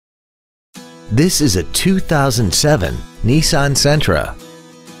This is a 2007 Nissan Sentra.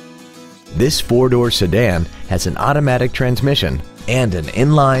 This four-door sedan has an automatic transmission and an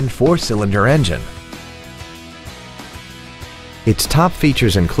inline four-cylinder engine. Its top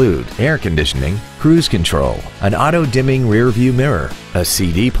features include air conditioning, cruise control, an auto-dimming rear-view mirror, a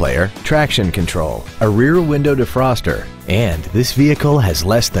CD player, traction control, a rear window defroster, and this vehicle has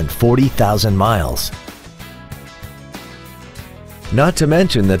less than 40,000 miles. Not to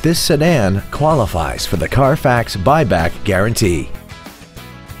mention that this sedan qualifies for the Carfax buyback guarantee.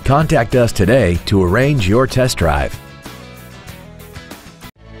 Contact us today to arrange your test drive.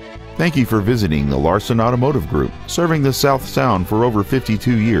 Thank you for visiting the Larson Automotive Group, serving the South Sound for over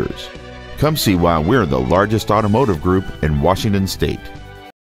 52 years. Come see why we're the largest automotive group in Washington State.